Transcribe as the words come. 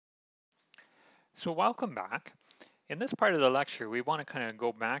So welcome back. In this part of the lecture, we want to kind of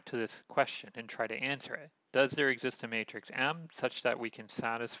go back to this question and try to answer it. Does there exist a matrix M such that we can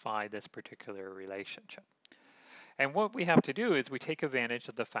satisfy this particular relationship? And what we have to do is we take advantage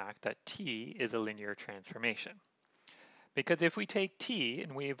of the fact that T is a linear transformation. Because if we take T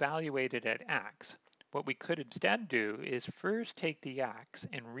and we evaluate it at X, what we could instead do is first take the X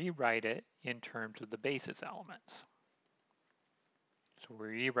and rewrite it in terms of the basis elements. So we're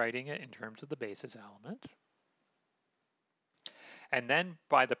rewriting it in terms of the basis elements. And then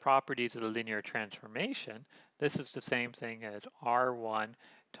by the properties of the linear transformation, this is the same thing as R1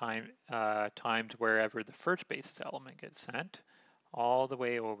 times wherever the first basis element gets sent, all the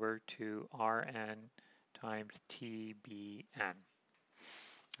way over to Rn times TBn,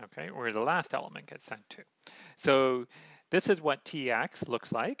 okay, where the last element gets sent to. So this is what Tx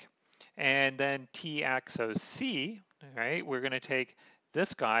looks like. And then Tx of C, right, we're going to take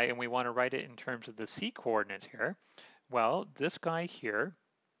this guy and we want to write it in terms of the C coordinates here. Well, this guy here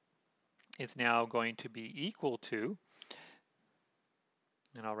is now going to be equal to,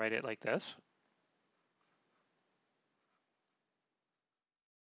 and I'll write it like this.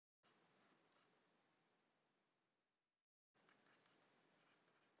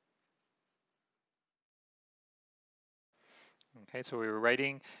 Okay, so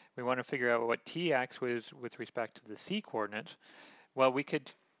we want to figure out what Tx was with respect to the C coordinates. Well, we could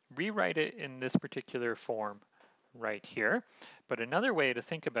rewrite it in this particular form right here. But another way to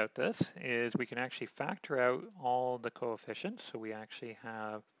think about this is we can actually factor out all the coefficients. So we actually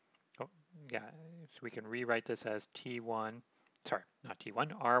have, oh, yeah, so we can rewrite this as T1, sorry, not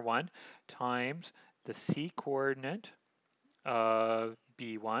T1, R1 times the C coordinate of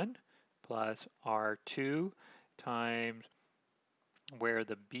B1 plus R2 times where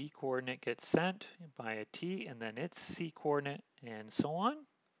the B coordinate gets sent by a T and then its C coordinate and so on.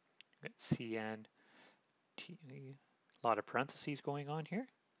 Cn, T, a lot of parentheses going on here.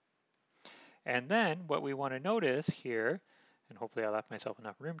 And then what we want to notice here, and hopefully I left myself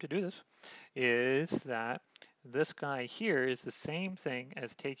enough room to do this, is that this guy here is the same thing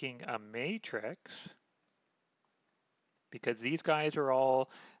as taking a matrix, because these guys are all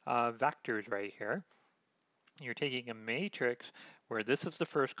vectors right here. You're taking a matrix where this is the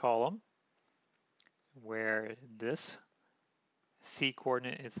first column, where this C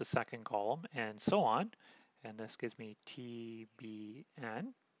coordinate is the second column, and so on. And this gives me TBN,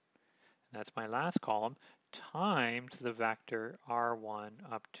 and that's my last column, times the vector R1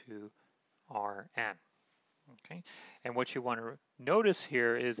 up to Rn. Okay, and what you want to notice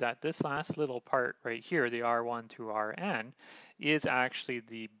here is that this last little part right here, the R1 through Rn, is actually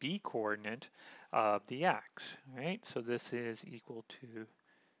the B coordinate of the x, right? So this is equal to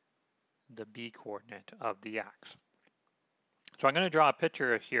the B coordinate of the x. So I'm going to draw a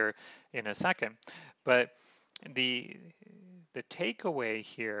picture here in a second, but the takeaway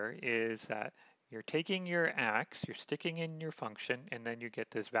here is that you're taking your x, you're sticking in your function, and then you get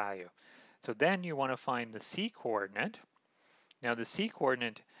this value. So then you want to find the C coordinate. Now the C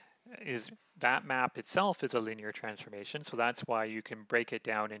coordinate is, that map itself is a linear transformation, so that's why you can break it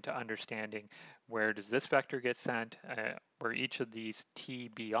down into understanding where does this vector get sent, where each of these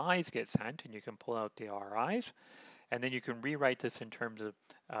TBIs get sent, and you can pull out the RIs. And then you can rewrite this in terms of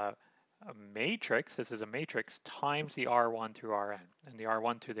a matrix. This is a matrix times the R1 through Rn. And the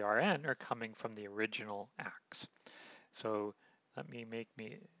R1 through the Rn are coming from the original x. So let me make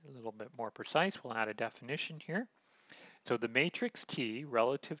me a little bit more precise. We'll add a definition here. So the matrix T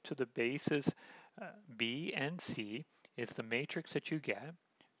relative to the bases B and C is the matrix that you get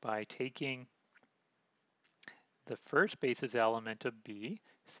by taking the first basis element of B,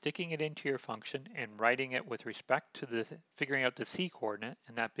 sticking it into your function and writing it with respect to the figuring out the C coordinate,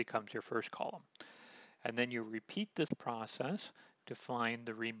 and that becomes your first column. And then you repeat this process to find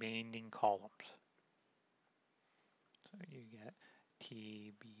the remaining columns. So you get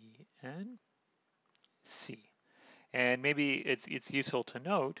TBN C. And maybe it's useful to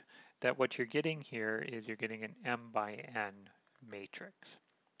note that what you're getting here is you're getting an M by N matrix.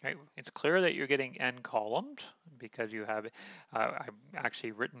 Right? It's clear that you're getting n columns because you have, I've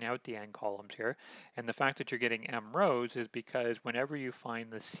actually written out the n columns here. And the fact that you're getting m rows is because whenever you find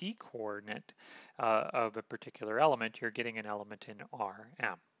the C coordinate of a particular element, you're getting an element in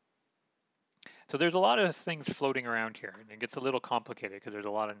Rm. So there's a lot of things floating around here, and it gets a little complicated because there's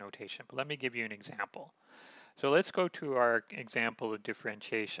a lot of notation. But let me give you an example. So let's go to our example of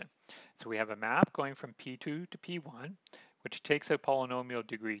differentiation. So we have a map going from P2 to P1, which takes a polynomial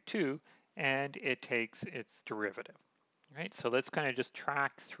degree 2, and it takes its derivative. Right? So let's kind of just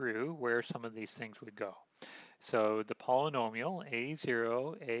track through where some of these things would go. So the polynomial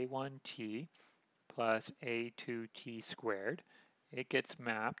A0, A1t plus a2t squared, it gets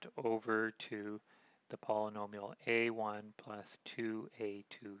mapped over to the polynomial a1 plus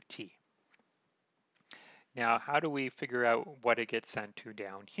 2a2t. Now, how do we figure out what it gets sent to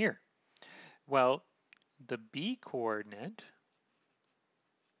down here? Well, the b coordinate,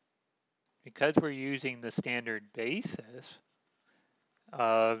 because we're using the standard basis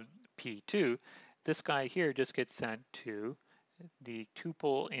of P2, this guy here just gets sent to the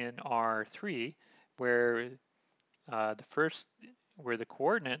tuple in R3 where where the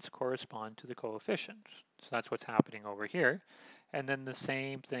coordinates correspond to the coefficients. So that's what's happening over here. And then the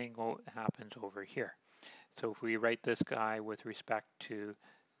same thing happens over here. So if we write this guy with respect to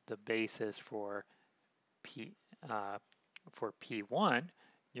the basis for P1,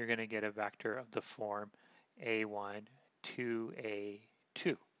 you're going to get a vector of the form A1,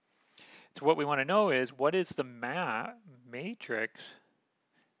 2A2. So what we want to know is what is the matrix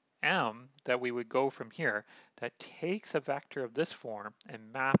M that we would go from here that takes a vector of this form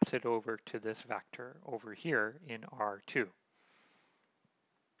and maps it over to this vector over here in R2.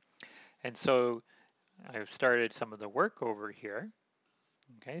 And so I've started some of the work over here.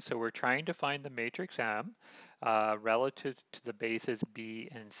 Okay, so we're trying to find the matrix M relative to the bases B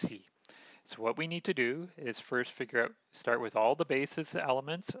and C. So what we need to do is first start with all the basis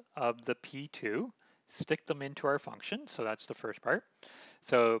elements of the P2, stick them into our function. So that's the first part.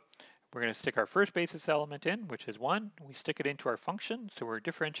 So we're going to stick our first basis element in, which is 1. We stick it into our function. So we're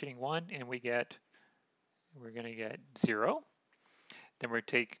differentiating 1 and we're going to get 0. Then we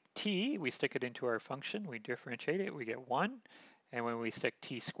take t, we stick it into our function, we differentiate it, we get 1. And when we stick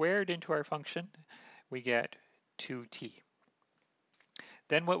t squared into our function, we get 2t.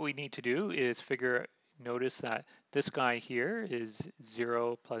 Then what we need to do is notice that this guy here is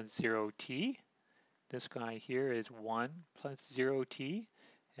 0 plus 0t. This guy here is 1 plus 0t.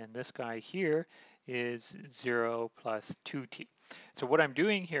 And this guy here is 0 plus 2t. So what I'm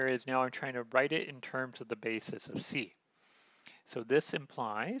doing here is now I'm trying to write it in terms of the basis of C. So this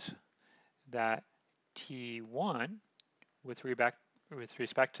implies that T1, with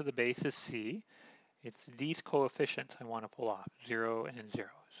respect to the basis C, it's these coefficients I want to pull off, 0 and 0.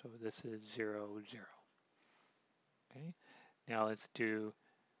 So this is 0, 0. Okay. Now let's do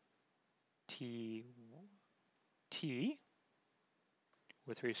T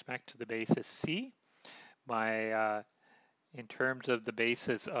with respect to the basis C. In terms of the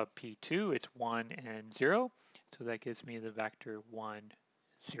basis of P2, it's 1 and 0. So that gives me the vector 1,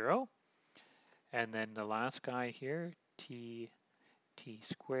 0. And then the last guy here, t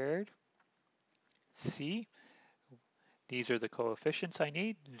squared, C. These are the coefficients I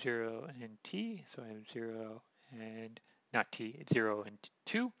need, 0 and t. So I have 0 and, not t, 0 and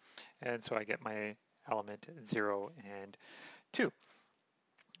 2. And so I get my element 0 and 2.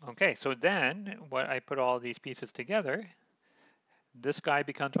 Okay, so then what I put all these pieces together, this guy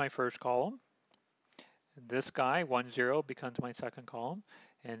becomes my first column. This guy, 1, 0, becomes my second column,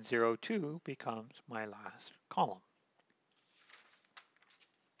 and 0, 2 becomes my last column.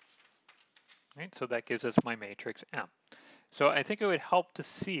 Right, so that gives us my matrix M. So I think it would help to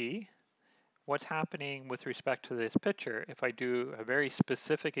see what's happening with respect to this picture if I do a very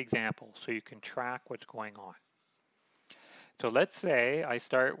specific example so you can track what's going on. So let's say I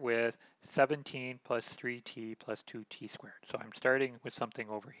start with 17 plus 3t plus 2t squared. So I'm starting with something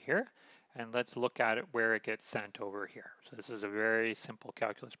over here, and let's look at it where it gets sent over here. So this is a very simple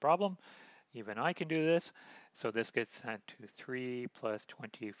calculus problem. Even I can do this. So this gets sent to 3 plus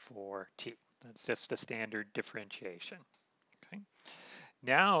 24t. That's just a standard differentiation. Okay.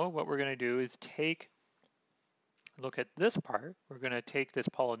 Now what we're going to do is look at this part. We're going to take this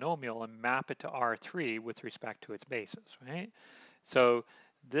polynomial and map it to R3 with respect to its basis, right? So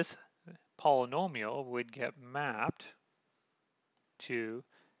this polynomial would get mapped to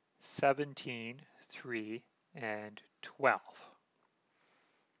 17, 3, and 12.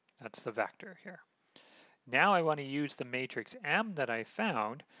 That's the vector here. Now I want to use the matrix M that I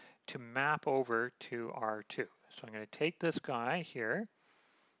found to map over to R2. So I'm going to take this guy here,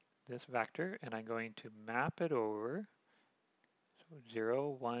 this vector, and I'm going to map it over, so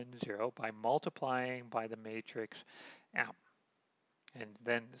 0, 1, 0, by multiplying by the matrix M. And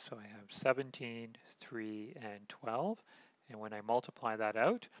then, so I have 17, 3, and 12. And when I multiply that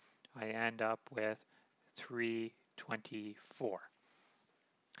out, I end up with 324.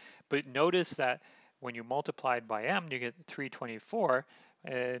 But notice that when you multiply it by M, you get 324,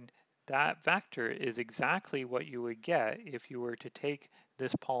 and that vector is exactly what you would get if you were to take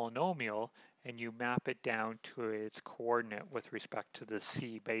this polynomial and you map it down to its coordinate with respect to the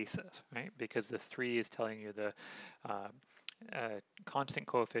C basis, right? Because the 3 is telling you the constant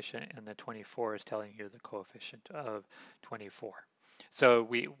coefficient, and the 24 is telling you the coefficient of 24. So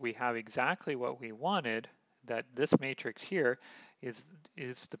we have exactly what we wanted, that this matrix here is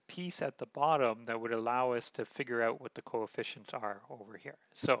the piece at the bottom that would allow us to figure out what the coefficients are over here.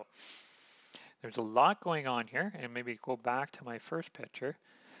 So there's a lot going on here, and maybe go back to my first picture.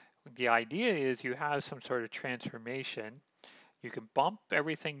 The idea is you have some sort of transformation. You can bump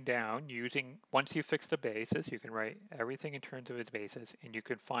everything down using, once you fix the bases, you can write everything in terms of its bases, and you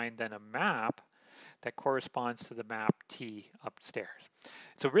can find then a map that corresponds to the map T upstairs.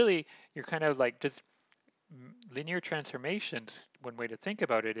 So really, you're kind of like just linear transformations. One way to think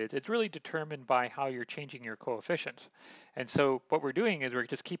about it is it's really determined by how you're changing your coefficients. And so what we're doing is we're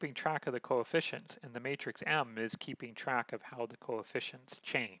just keeping track of the coefficients, and the matrix M is keeping track of how the coefficients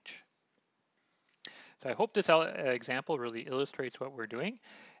change. So I hope this example really illustrates what we're doing.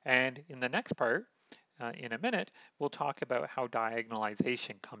 And in the next part, in a minute, we'll talk about how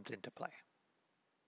diagonalization comes into play.